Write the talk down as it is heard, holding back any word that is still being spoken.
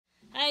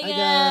Hi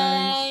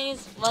Hi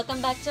guys!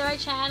 Welcome back to our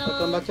channel.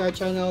 Welcome back to our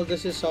channel.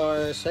 This is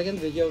our second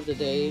video of the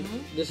day.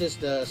 This is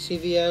the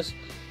CVS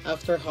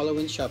after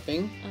Halloween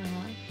shopping.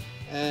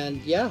 And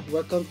yeah,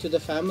 welcome to the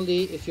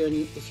family. If you're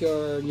new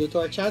to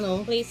our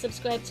channel, Please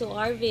subscribe to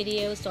our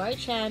videos, to our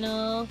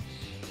channel.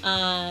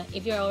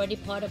 If you're already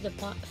part of the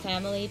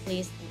family,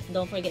 please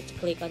don't forget to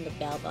click on the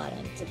bell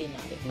button to be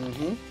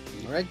notified.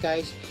 Alright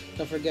guys,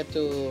 don't forget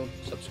to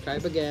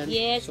subscribe again.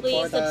 Yes,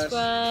 please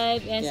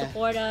subscribe and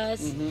support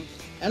us.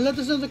 And let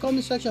us know in the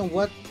comment section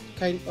what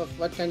kind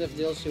of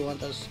deals you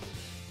want us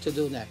to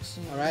do next.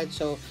 Alright,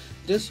 so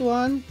this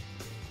one,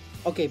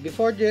 okay,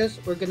 before this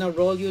we're gonna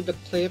roll you the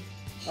clip,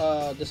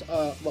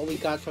 what we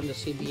got from the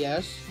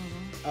CVS.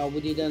 We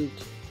didn't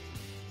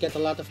get a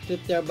lot of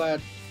clip there,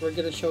 but we're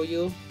gonna show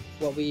you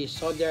what we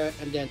saw there,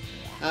 and then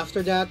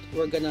after that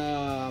we're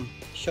gonna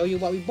show you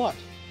what we bought.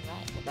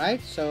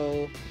 Right,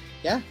 so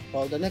yeah,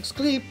 roll the next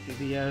clip.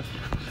 CVS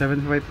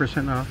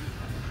 75% off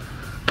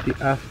the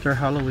after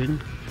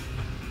Halloween,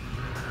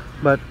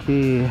 but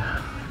the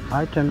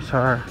items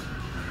are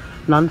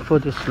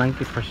non-food is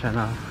 90%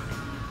 off.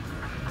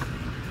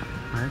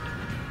 Right,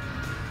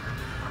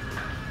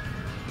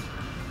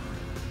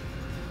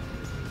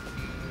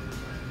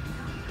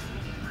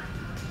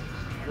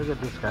 look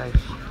at this guys,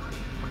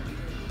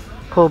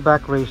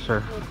 pullback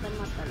razor,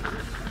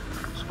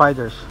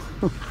 spiders.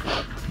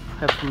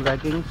 Have some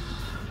leggings.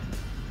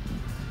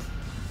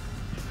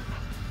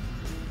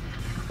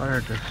 What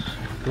are this?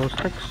 Glow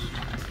sticks.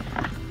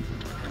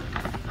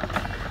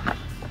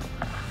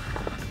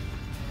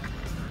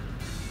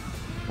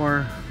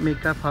 For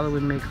makeup,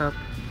 Halloween makeup.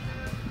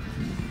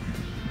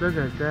 Look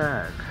at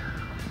that.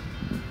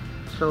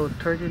 So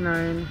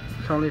 $39.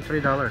 It's only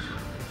 $3.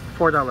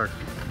 $4.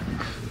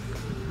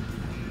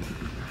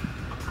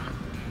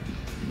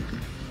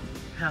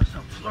 We have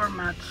some floor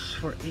mats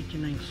for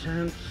 89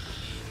 cents.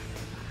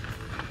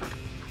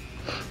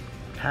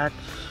 Hats,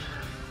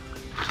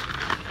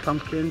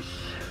 pumpkins,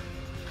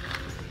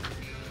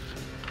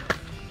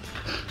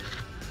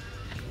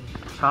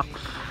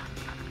 socks.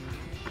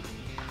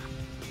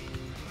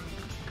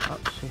 Oh,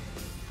 see,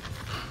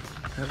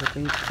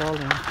 everything's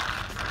falling.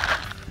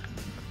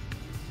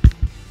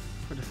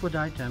 For the food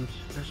items,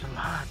 there's a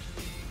lot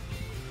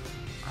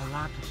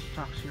of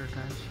stocks here,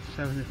 guys.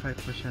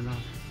 75%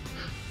 off.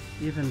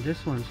 Even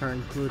these ones are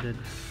included.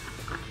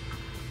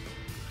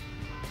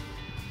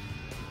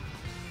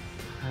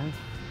 Okay.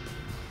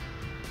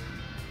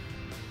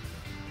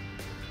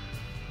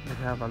 We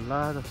have a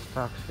lot of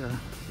stocks here,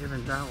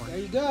 even that one. There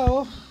you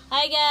go.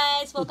 Hi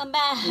guys, welcome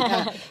back.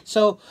 Yeah.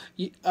 So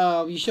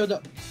you showed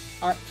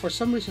for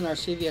some reason our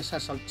CVS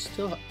has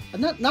still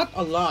not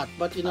a lot,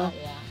 but you know,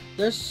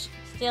 there's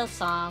still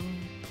some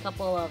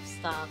couple of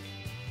stuff.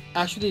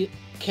 Actually,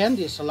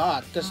 candies a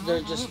lot because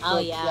they're just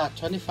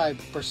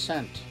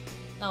 25%.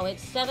 No,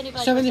 it's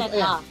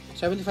 75% off.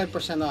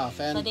 75% off,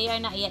 and so they are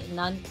not yet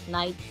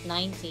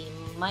 90.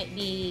 Might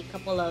be a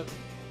couple of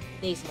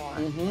days more.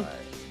 Or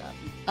stuff.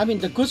 I mean,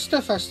 the good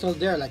stuff are still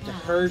there, like the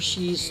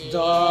Hershey's,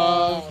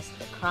 Dove,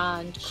 the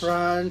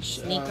Crunch,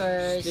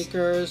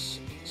 Snickers.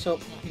 So,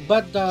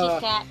 but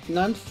the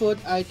non-food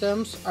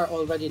items are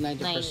already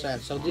 90%.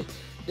 So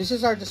this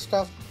is the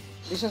stuff.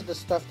 This is the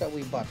stuff that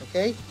we bought.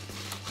 Okay.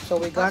 So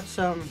we got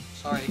some.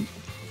 Sorry.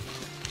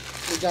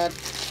 We got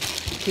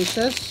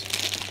kisses.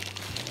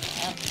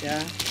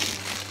 Yeah.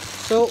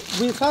 So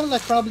we found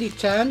like probably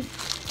 10.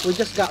 We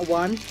just got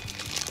one.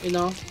 You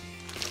know.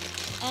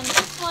 And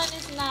this one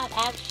is not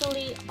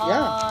actually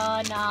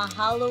on a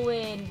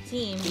Halloween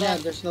theme. Yeah,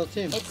 there's no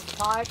theme. It's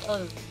part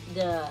of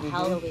the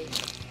Halloween.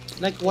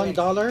 Like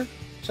 $1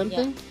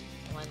 something?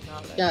 Yeah,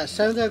 $1. Yeah,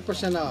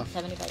 75% off.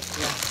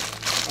 75%.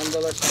 Yeah.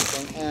 $1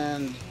 something.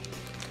 And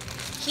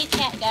Kit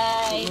Kat,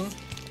 guys.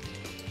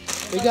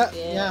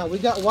 We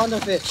got one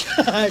of each.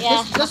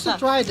 just to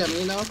try them,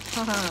 you know.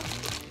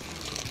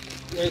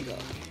 There you go.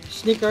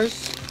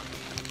 Snickers.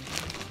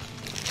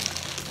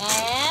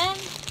 And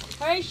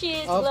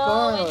Hershey's of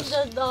glow in course.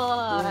 the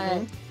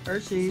dark.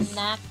 Hershey's.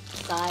 Snack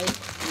size.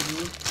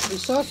 We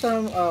saw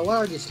some, what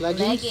are these?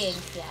 Leggings?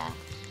 Leggings, yeah.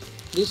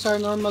 These are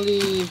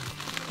normally,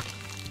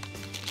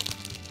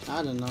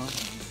 I don't know.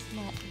 It's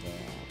not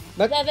there.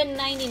 But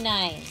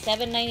 $7.99.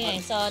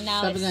 $7.99. So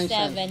now it's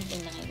 79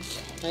 cents.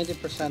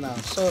 90%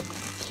 off. So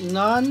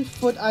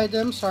non-food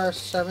items are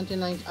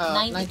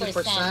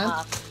 90%.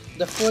 Off.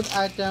 The food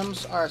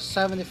items are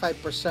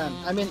 75%.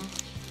 I mean,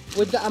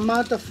 with the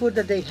amount of food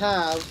that they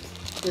have,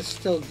 it's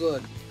still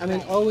good. I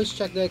mean, always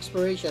check the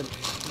expiration.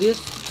 This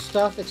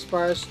stuff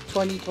expires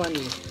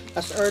 2020,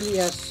 as early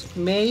as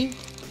May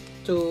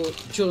to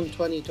June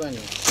 2020.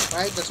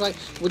 Right? That's why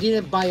we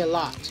didn't buy a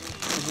lot.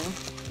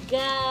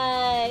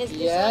 Guys,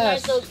 these ones are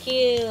so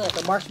cute.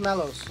 The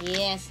marshmallows.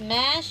 Yes,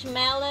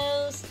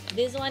 marshmallows.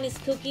 This one is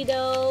cookie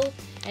dough,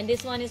 and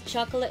this one is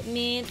chocolate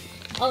mint.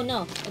 Oh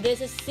no, this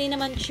is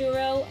cinnamon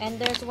churro, and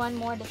there's one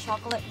more, the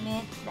chocolate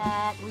mint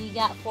that we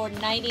got for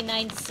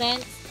 99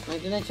 cents.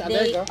 99 cents.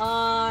 They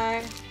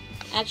are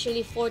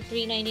actually for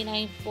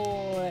 $3.99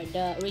 for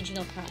the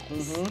original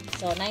price.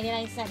 So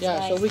 99 cents, Yeah,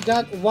 guys. so we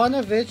got one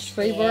of each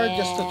flavor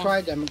just to Yeah.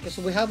 try them because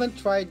we haven't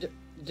tried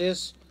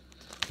this.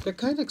 They're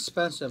kind of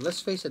expensive.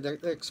 Let's face it, they're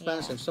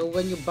expensive. Yeah. So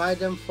when you buy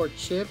them for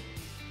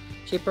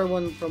cheaper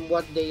one from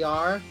what they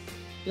are,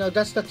 you know,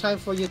 that's the time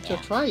for you to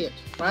Yeah. try it,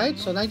 right?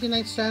 So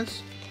 99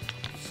 cents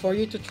for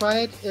you to try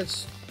it,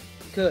 it's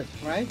good,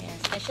 right? Yeah,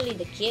 especially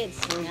the kids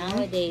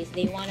nowadays,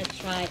 they want to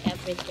try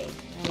everything.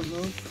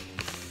 Right?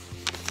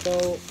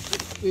 So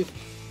we've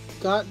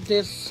got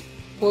this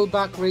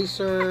pullback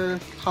razor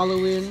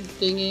Halloween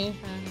thingy.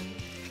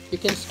 You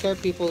can scare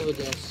people with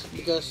this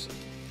because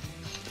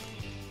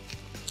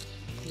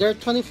they're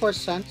 24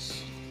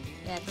 cents.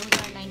 Yeah, those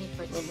are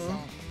 90%.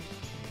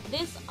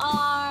 These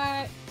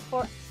are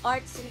for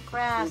arts and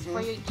crafts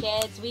for your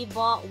kids. We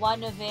bought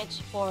one of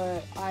each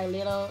for our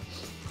little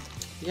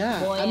Yeah,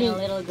 boy I and mean, a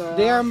little girl.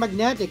 they are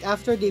magnetic.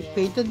 After they Yeah.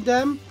 painted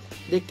them,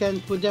 they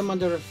can put them on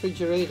the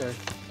refrigerator.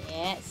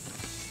 Yes.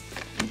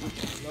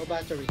 No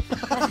battery.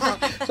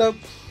 So,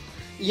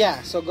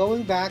 yeah. So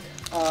going back,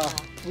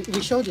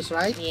 we showed this,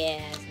 right?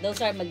 Yes,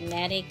 those are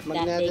magnetic that they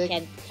Magnetic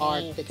can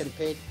art. paint. They can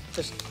paint.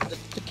 Just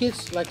the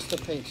kids likes to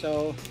paint,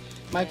 so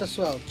might as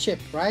well chip,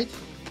 right?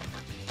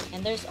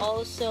 And there's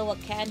also a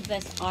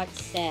canvas art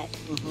set.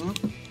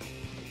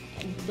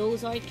 And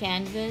those are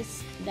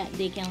canvas that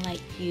they can like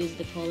use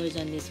the colors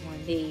on this one.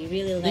 They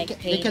really like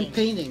They can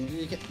painting.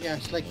 painting. Yeah,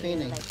 it's like They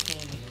really painting. like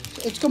painting.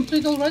 It's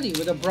complete already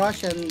with a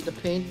brush and the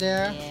paint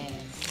there. Yes.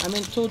 I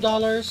mean,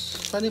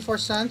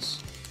 $2.24.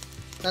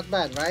 Not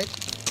bad, right?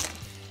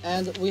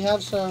 And we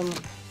have some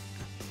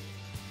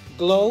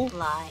glow.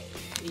 Light.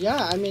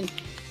 Yeah, I mean,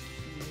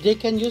 they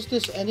can use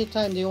this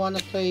anytime they want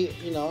to play,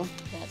 you know,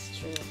 That's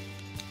true.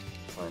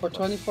 for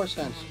 24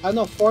 cents. I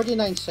know,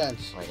 49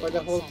 cents for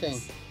the 49 whole cents.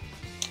 thing.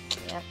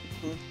 Yep.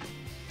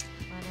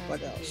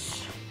 What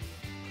else?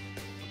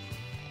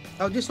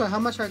 Oh, this one, how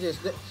much are these?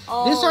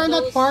 Oh, These are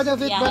not those- part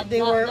of it, yeah, but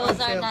they were on those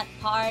are sale. not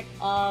part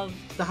of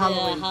The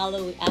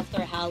Halloween.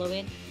 after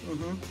Halloween.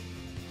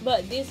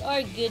 But these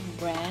are good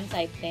brands,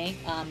 I think.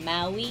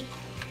 Maui,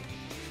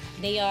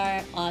 they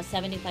are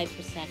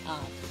 75%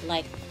 off,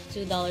 like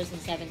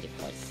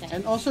 $2.74.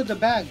 And also the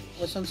bag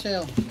was on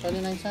sale,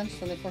 29 cents,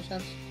 24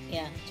 cents.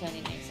 Yeah,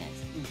 29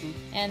 cents.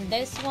 And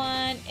this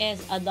one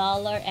is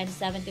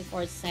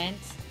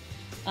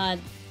 $1.74.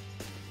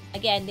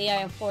 Again, they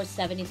are for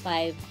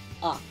 75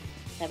 off,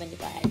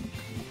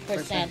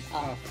 75%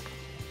 off.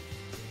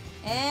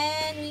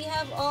 And we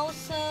have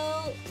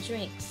also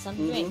drinks, some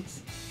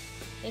drinks.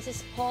 This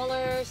is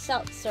Polar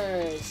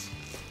Seltzers.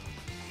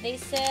 They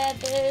said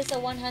this is a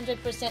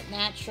 100%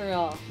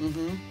 natural.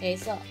 Okay,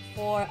 so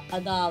for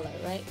 $1,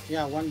 right?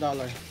 Yeah,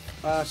 $1.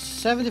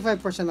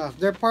 75% off.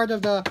 They're part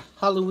of the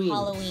Halloween.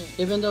 Halloween.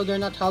 Even though they're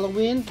not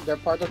Halloween, they're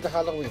part of the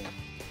Halloween.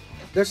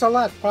 There's a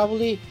lot,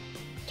 probably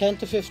 10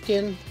 to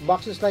 15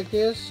 boxes like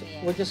this.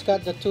 Yeah. We just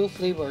got the 2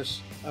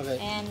 flavors of it.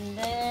 And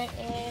there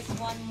is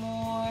one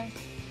more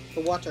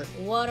The water.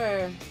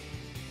 water.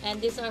 And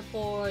these are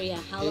for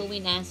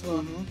Halloween as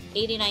well.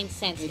 89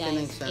 cents, 89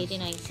 guys. cents.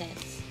 89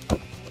 cents.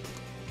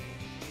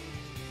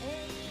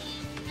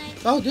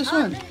 Oh, this Oh,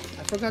 one. there.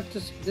 I forgot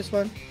this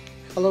one.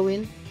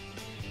 Halloween.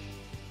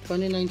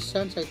 29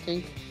 cents, I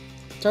think.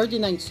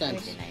 39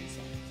 cents. 39 cents,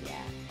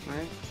 yeah.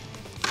 Alright.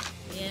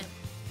 Yep.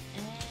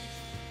 And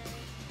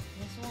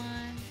this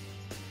one.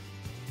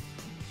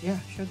 Yeah,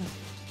 show them.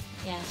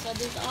 Yeah, so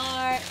these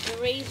are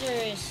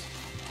erasers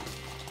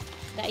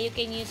that you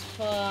can use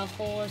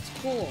for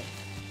school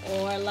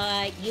or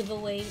like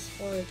giveaways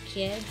for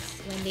kids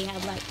when they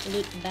have like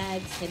loot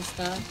bags and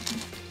stuff.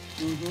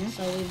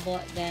 So we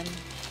bought them.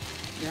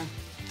 Yeah.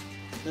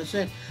 That's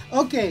it.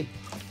 Okay.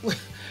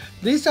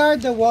 These are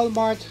the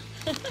Walmart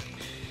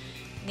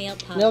Nail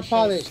polish. nail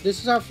polish.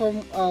 These are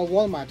from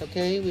Walmart,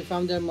 okay? We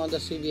found them on the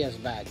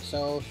CVS bag.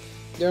 So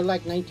they're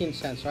like 19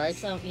 cents, right?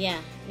 So yeah,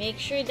 make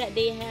sure that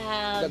they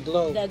have The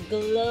glow. the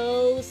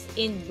glows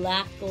in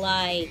black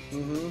light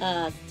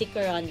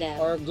sticker on them.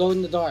 Or glow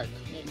in the dark.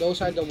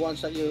 Those are the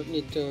ones that you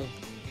need to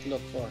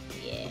look for.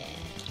 Yeah.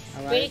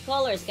 All Pretty right.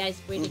 colors, guys.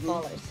 Pretty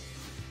colors.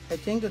 I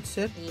think that's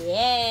it.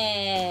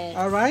 Yes.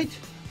 All right.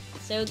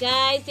 So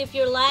guys, if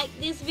you like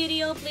this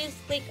video, please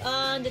click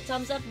on the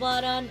thumbs up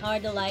button or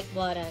the like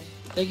button.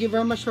 Thank you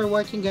very much for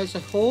watching, guys.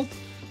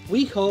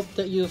 We hope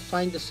that you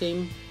find the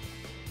same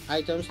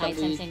items that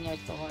Items in your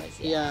stores.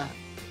 yeah.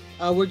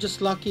 We're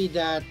just lucky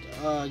that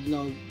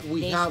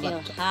we They have still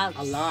have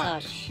a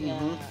lot. such, yeah.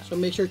 So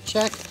make sure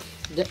check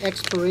the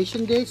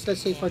expiration dates.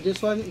 Let's say for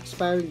this one,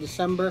 expiring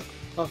December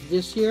of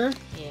this year.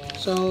 Yeah.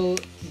 So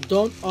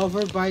don't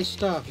overbuy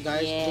stuff,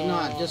 guys. Do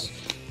not just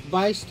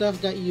buy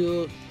stuff that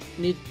you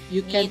need.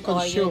 You can Need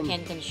or you consume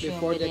can consume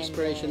before the within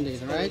expiration the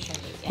date, right?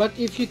 expiration date, yeah. But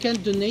if you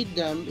can donate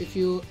them, if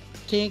you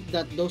think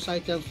that those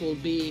items will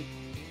be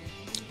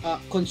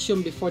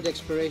consumed before the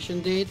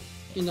expiration date,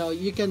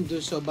 you can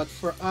do so. But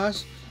for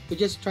us, we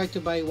just try to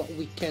buy what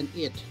we can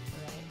eat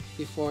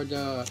before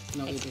the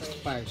it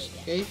expires.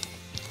 Okay.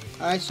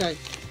 All right, so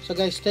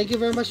guys, thank you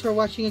very much for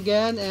watching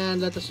again,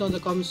 and let us know in the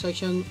comment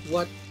section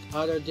what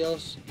other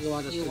deals you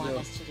want us you to want do.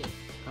 us to do.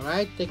 All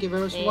right. Thank you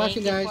very much for Thank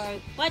watching, you guys.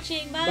 for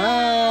watching. Bye.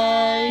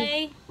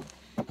 Bye.